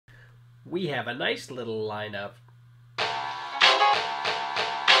we have a nice little lineup.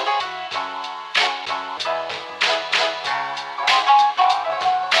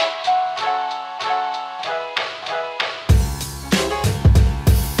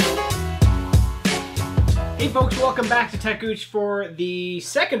 Hey folks, welcome back to TechGooch for the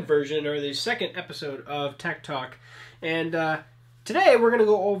second version, or the second episode of TechTalk. And today we're going to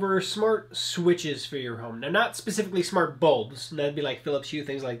go over smart switches for your home. Now, not specifically smart bulbs, and that'd be like Philips Hue,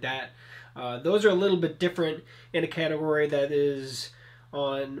 things like that. Those are a little bit different in a category that is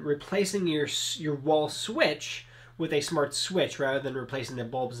on replacing your wall switch with a smart switch rather than replacing the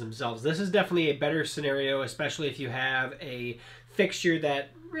bulbs themselves. This is definitely a better scenario, especially if you have a fixture that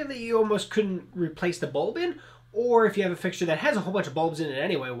really you almost couldn't replace the bulb in, or if you have a fixture that has a whole bunch of bulbs in it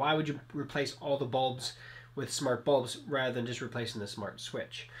anyway, why would you replace all the bulbs with smart bulbs rather than just replacing the smart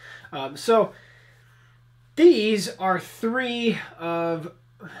switch? So these are three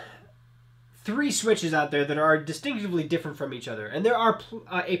switches out there that are distinctively different from each other, and there are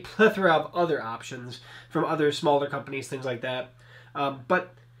a plethora of other options from other smaller companies, things like that.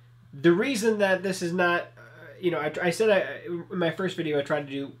 But the reason that this is not, I said in my first video I'm going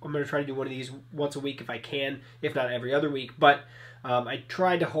to try to do one of these once a week if I can, if not every other week. But I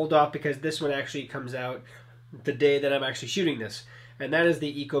tried to hold off because this one actually comes out the day that I'm actually shooting this, and that is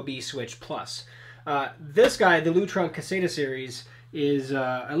the ecobee Switch Plus. This guy, the Lutron Caseta series, is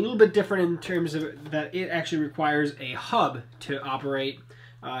a little bit different in terms of that it actually requires a hub to operate,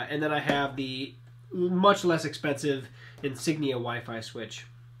 and then I have the much less expensive Insignia Wi-Fi switch.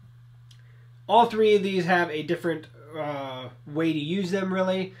 All three of these have a different way to use them,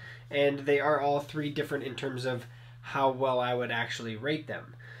 really, and they are all three different in terms of how well I would actually rate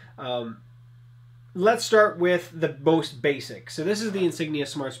them. Let's start with the most basic. So this is the Insignia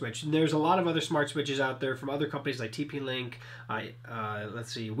Smart Switch, and there's a lot of other smart switches out there from other companies like TP-Link.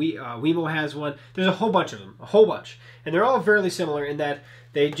 Let's see, Wemo has one. There's a whole bunch of them, and they're all fairly similar in that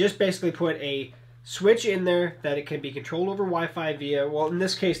they just basically put a switch in there that it can be controlled over Wi-Fi via, well, in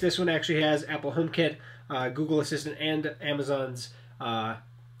this case, this one actually has Apple HomeKit, Google Assistant, and Amazon's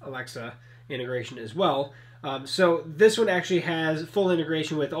Alexa integration as well. So this one actually has full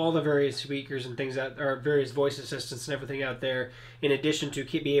integration with all the various speakers and things that are various voice assistants and everything out there, in addition to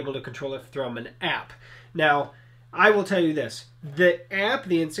being able to control it from an app. Now, I will tell you this: the app,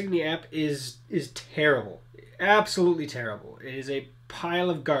 the Insignia app, is terrible, absolutely terrible. It is a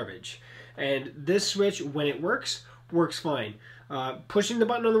pile of garbage. And this switch, when it works fine. Pushing the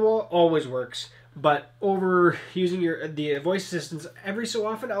button on the wall always works, but over using the voice assistants, every so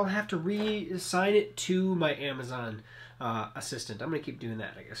often I'll have to reassign it to my Amazon assistant. I'm going to keep doing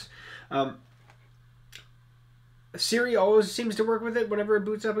that, I guess. Siri always seems to work with it whenever it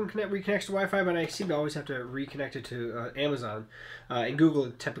boots up and reconnects to Wi-Fi, but I seem to always have to reconnect it to Amazon. And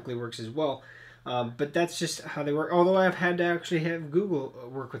Google typically works as well. But that's just how they work, although I've had to actually have Google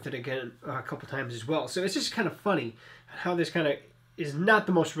work with it again a couple times as well. So it's just kind of funny how this kind of is not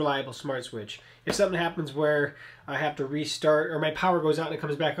the most reliable smart switch. If something happens where I have to restart, or my power goes out and it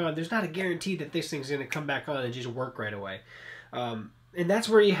comes back on, there's not a guarantee that this thing's going to come back on and just work right away. And that's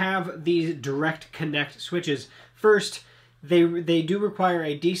where you have these direct connect switches. First, they do require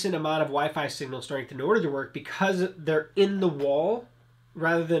a decent amount of Wi-Fi signal strength in order to work, because they're in the wall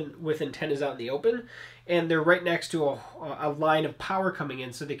rather than with antennas out in the open, and they're right next to a line of power coming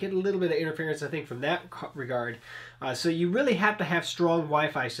in, so they get a little bit of interference, I think, from that regard. So you really have to have strong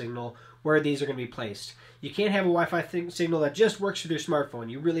Wi-Fi signal where these are going to be placed. You can't have a Wi-Fi signal that just works with your smartphone.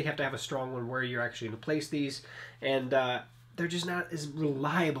 You really have to have a strong one where you're actually going to place these, and they're just not as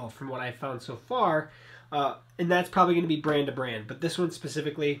reliable from what I've found so far, and that's probably going to be brand to brand, but this one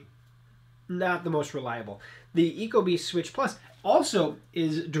specifically, not the most reliable. The ecobee Switch Plus also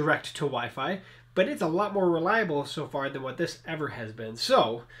is direct to Wi-Fi, but it's a lot more reliable so far than what this ever has been.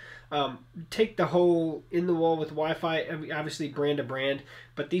 So take the whole in the wall with Wi-Fi, obviously brand to brand,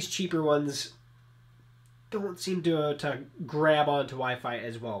 but these cheaper ones don't seem to grab onto Wi-Fi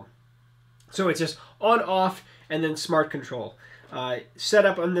as well. So it's just on, off, and then smart control.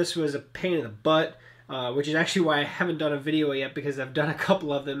 Setup on this was a pain in the butt. Which is actually why I haven't done a video yet, because I've done a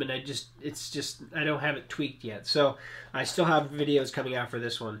couple of them and I don't have it tweaked yet. So I still have videos coming out for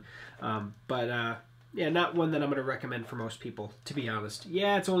this one. Yeah, not one that I'm going to recommend for most people, to be honest.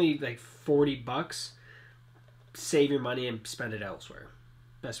 Yeah, it's only like 40 bucks. Save your money and spend it elsewhere.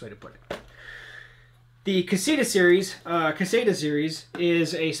 Best way to put it. The Caseta series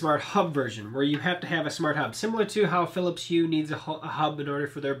is a smart hub version where you have to have a smart hub, similar to how Philips Hue needs a hub in order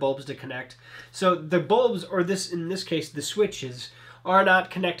for their bulbs to connect. So the bulbs, or in this case, the switches, are not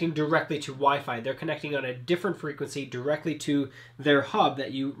connecting directly to Wi-Fi. They're connecting on a different frequency directly to their hub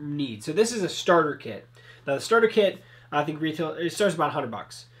that you need. So this is a starter kit. Now the starter kit, I think retail, it starts about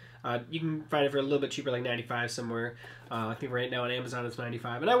 $100. You can find it for a little bit cheaper, like 95 somewhere. I think right now on Amazon it's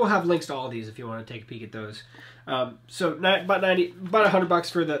 95, and I will have links to all of these if you want to take a peek at those. So about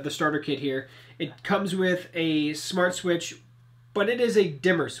 $100 for the starter kit here. It comes with a smart switch, but it is a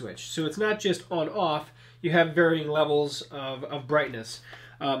dimmer switch, so it's not just on-off. You have varying levels of brightness.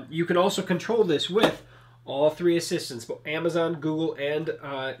 You can also control this with all three assistants, both Amazon, Google, and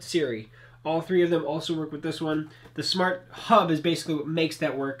Siri. All three of them also work with this one. The smart hub is basically what makes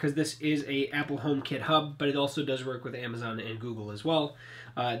that work, because this is a Apple HomeKit hub, but it also does work with Amazon and Google as well.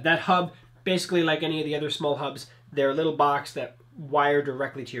 That hub, basically like any of the other small hubs, they're a little box that wire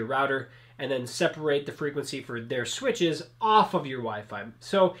directly to your router and then separate the frequency for their switches off of your Wi-Fi.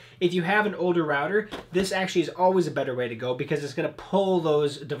 So if you have an older router, this actually is always a better way to go, because it's going to pull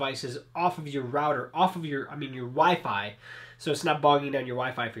those devices off of your router, off of your Wi-Fi, so it's not bogging down your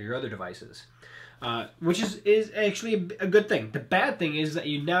Wi-Fi for your other devices, which is actually a good thing. The bad thing is that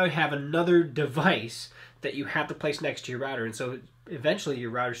you now have another device that you have to place next to your router, and so eventually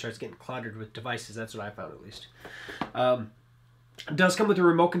your router starts getting cluttered with devices. That's what I found, at least. It does come with a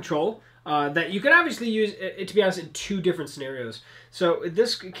remote control that you can obviously use, to be honest, in two different scenarios. So in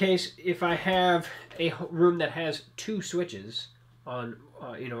this case, if I have a room that has two switches on,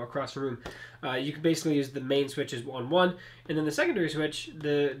 across the room, you can basically use the main switches on one, and then the secondary switch,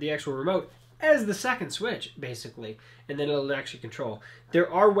 the actual remote, as the second switch, basically, and then it'll actually control.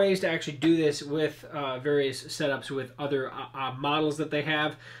 There are ways to actually do this with various setups with other models that they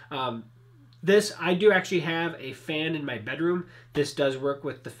have. I do actually have a fan in my bedroom. This does work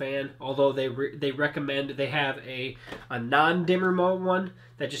with the fan, although they recommend, they have a non-dimmer mode one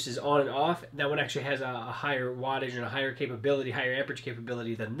that just is on and off. That one actually has a higher wattage and a higher capability, higher amperage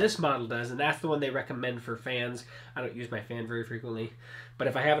capability than this model does, and that's the one they recommend for fans. I don't use my fan very frequently, but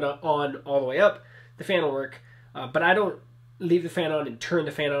if I have it on all the way up, the fan will work. But I don't leave the fan on and turn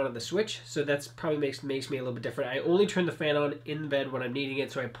the fan on at the switch, so that's probably makes me a little bit different. I only turn the fan on in bed when I'm needing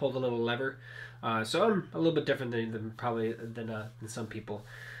it, so I pull the little lever. So I'm a little bit different than some people.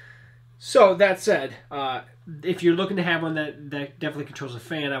 So that said, if you're looking to have one that definitely controls a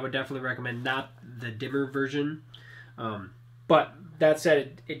fan, I would definitely recommend not the dimmer version. But that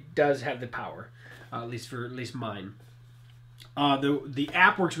said, it does have the power, at least mine. The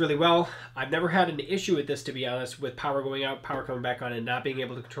app works really well. I've never had an issue with this, to be honest, with power going out, power coming back on, and not being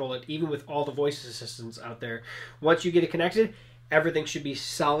able to control it, even with all the voice assistants out there. Once you get it connected, everything should be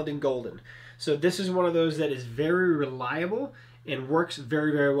solid and golden. So this is one of those that is very reliable and works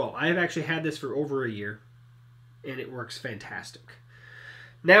very, very well. I have actually had this for over a year, and it works fantastic.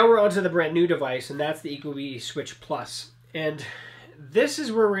 Now we're on to the brand new device, and that's the ecobee Switch Plus. And this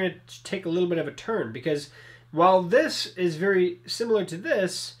is where we're going to take a little bit of a turn, because while this is very similar to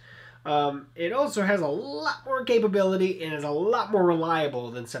this, it also has a lot more capability and is a lot more reliable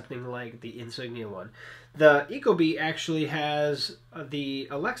than something like the Insignia one. The ecobee actually has the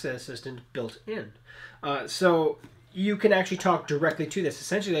Alexa assistant built in. So you can actually talk directly to this.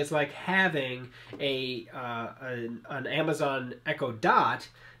 Essentially, it's like having an Amazon Echo Dot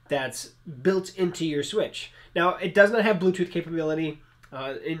that's built into your Switch. Now, it does not have Bluetooth capability.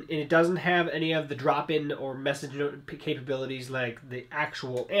 And it doesn't have any of the drop-in or message note capabilities like the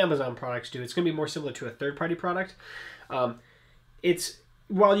actual Amazon products do. It's going to be more similar to a third-party product.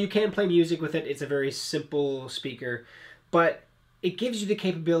 While you can play music with it, it's a very simple speaker, but it gives you the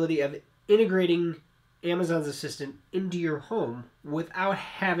capability of integrating Amazon's Assistant into your home without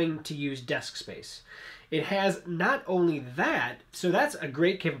having to use desk space. It has not only that, so that's a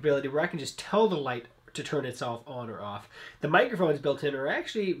great capability where I can just tell the light to turn itself on or off. The microphones built in are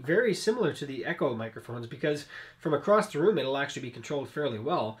actually very similar to the Echo microphones, because from across the room it'll actually be controlled fairly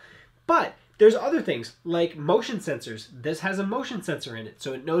well. But there's other things like motion sensors. This has a motion sensor in it,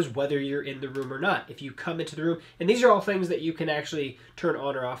 so it knows whether you're in the room or not. If you come into the room, and these are all things that you can actually turn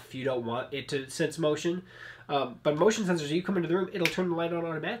on or off if you don't want it to sense motion. But motion sensors, you come into the room, it'll turn the light on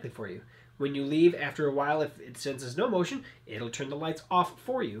automatically for you. When you leave, after a while, if it senses no motion, it'll turn the lights off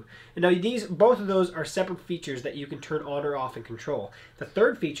for you. And now both of those are separate features that you can turn on or off and control. The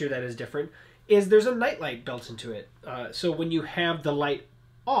third feature that is different is there's a night light built into it. So when you have the light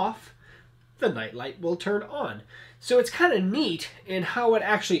off, the night light will turn on. So it's kind of neat in how it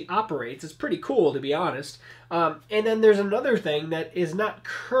actually operates. It's pretty cool, to be honest. And then there's another thing that is not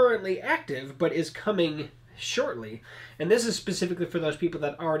currently active, but is coming shortly. And this is specifically for those people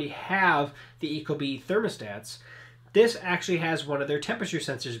that already have the ecobee thermostats. this actually has one of their temperature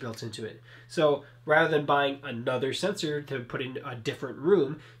sensors built into it. So rather than buying another sensor to put in a different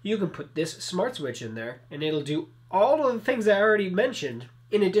room, you can put this smart switch in there and it'll do all of the things I already mentioned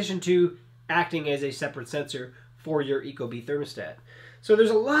in addition to acting as a separate sensor for your ecobee thermostat. So there's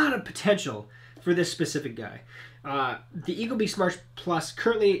a lot of potential for this specific guy. The ecobee Smart Plus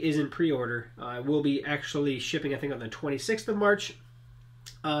currently is in pre-order. Will be actually shipping, I think, on the 26th of March.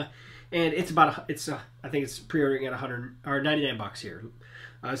 And it's about I think it's pre-ordering at 100 or 99 bucks here.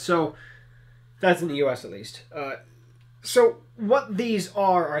 So that's in the US at least. So what these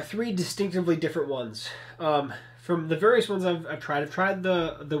are three distinctively different ones. From the various ones I've tried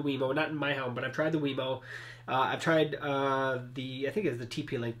the Wemo, not in my home, but I've tried the Wemo. I've tried I think it's the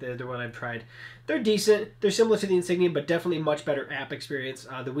TP-Link, the other one I've tried. They're decent. They're similar to the Insignia, but definitely much better app experience.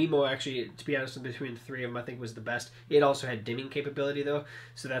 The Wemo, actually, to be honest, between the three of them, I think was the best. It also had dimming capability, though,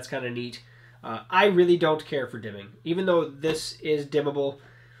 so that's kind of neat. I really don't care for dimming. Even though this is dimmable,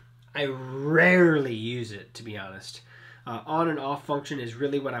 I rarely use it, to be honest. On and off function is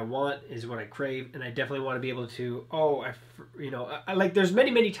really what I want, is what I crave, and I definitely want to be able to, like there's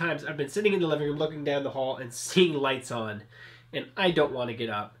many times I've been sitting in the living room looking down the hall and seeing lights on, and I don't want to get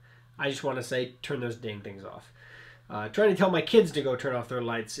up. I just want to say, turn those dang things off. Trying to tell my kids to go turn off their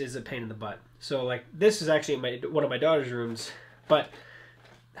lights is a pain in the butt. So like this is actually one of my daughter's rooms, but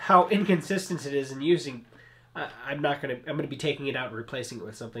how inconsistent it is in using, I'm gonna be taking it out and replacing it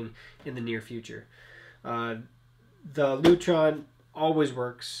with something in the near future. The Lutron always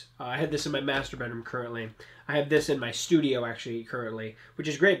works. I have this in my master bedroom currently. I have this in my studio actually currently, which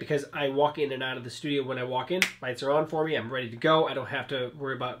is great because I walk in and out of the studio when I walk in. Lights are on for me. I'm ready to go. I don't have to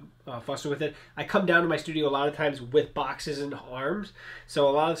worry about fussing with it. I come down to my studio a lot of times with boxes and arms, so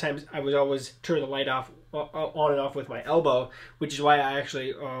a lot of times I would always turn the light off, on and off with my elbow, which is why I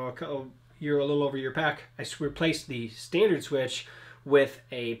actually, you're a little over your pack, I replaced the standard switch with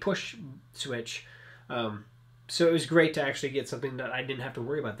a push switch. So it was great to actually get something that I didn't have to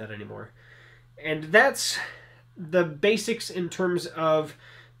worry about that anymore. And that's the basics in terms of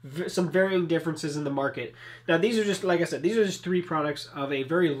some varying differences in the market. Now these are just, like I said, these are just three products of a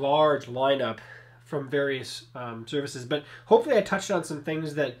very large lineup from various services. But hopefully I touched on some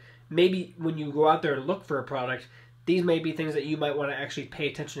things that maybe when you go out there and look for a product, these may be things that you might want to actually pay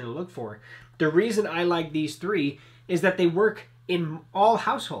attention and look for. The reason I like these three is that they work in all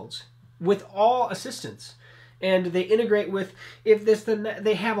households with all assistants. And they integrate with, if this, then that.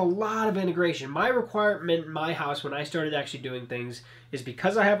 They have a lot of integration. My requirement in my house when I started actually doing things is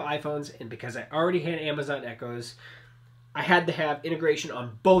because I have iPhones and because I already had Amazon Echoes, I had to have integration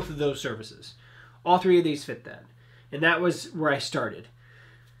on both of those services. All three of these fit that. And that was where I started.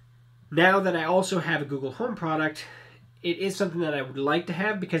 Now that I also have a Google Home product, it is something that I would like to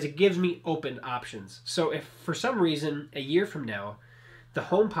have because it gives me open options. So if for some reason, a year from now, the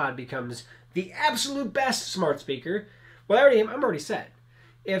HomePod becomes the absolute best smart speaker, well, I'm already set.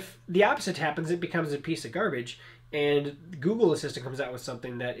 If the opposite happens, it becomes a piece of garbage, and Google Assistant comes out with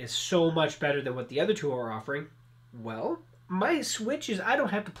something that is so much better than what the other two are offering, well, my switches, I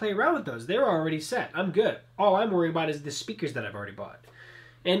don't have to play around with those. They're already set. I'm good. All I'm worried about is the speakers that I've already bought.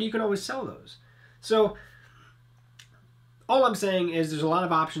 And you can always sell those. So all I'm saying is there's a lot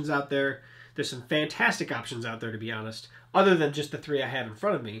of options out there. There's some fantastic options out there, to be honest, other than just the three I have in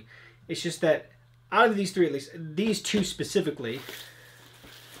front of me. It's just that out of these three, at least, these two specifically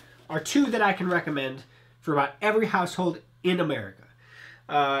are two that I can recommend for about every household in America,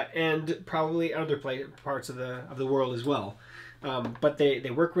 and probably other parts of the world as well. But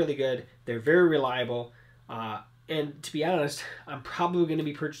they work really good. They're very reliable. And to be honest, I'm probably going to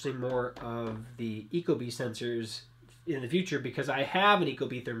be purchasing more of the ecobee sensors in the future because I have an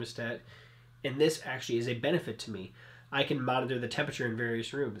ecobee thermostat, and this actually is a benefit to me. I can monitor the temperature in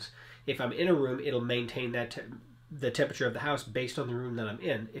various rooms. If I'm in a room, it'll maintain that the temperature of the house based on the room that I'm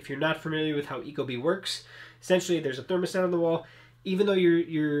in. If you're not familiar with how ecobee works, essentially there's a thermostat on the wall. Even though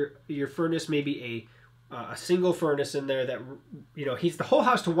your furnace may be a single furnace in there that heats the whole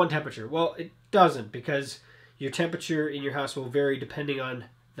house to one temperature. Well, it doesn't, because your temperature in your house will vary depending on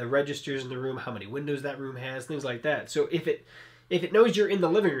the registers in the room, how many windows that room has, things like that. So if it knows you're in the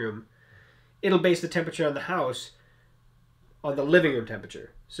living room, it'll base the temperature on the house on the living room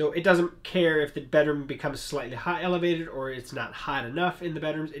temperature. So it doesn't care if the bedroom becomes slightly hot elevated or it's not hot enough in the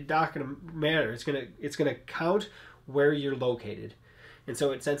bedrooms. It's not going to matter. It's gonna count where you're located. And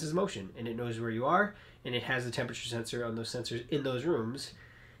so it senses motion, and it knows where you are, and it has a temperature sensor on those sensors in those rooms.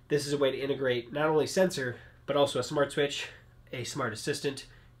 This is a way to integrate not only sensor, but also a smart switch, a smart assistant,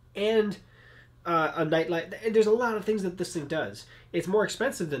 and a nightlight. And there's a lot of things that this thing does. It's more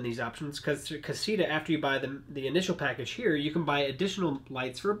expensive than these options because Casita, after you buy the initial package here, you can buy additional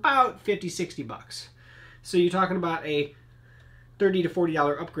lights for about $50-$60. So you're talking about a $30 to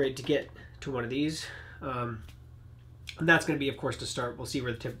 $40 upgrade to get to one of these. And that's going to be, of course, to start. We'll see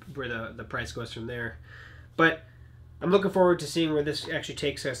where the price goes from there. But I'm looking forward to seeing where this actually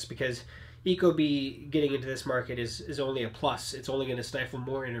takes us, because ecobee getting into this market is only a plus. It's only going to stifle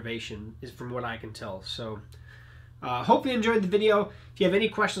more innovation, is from what I can tell. So hope you enjoyed the video. If you have any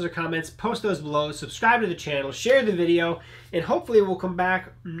questions or comments, post those below. Subscribe to the channel, share the video, and hopefully we'll come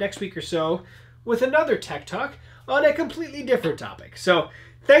back next week or so with another Tech Talk on a completely different topic. So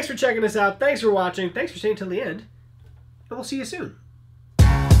thanks for checking us out. Thanks for watching. Thanks for staying till the end. And we'll see you soon.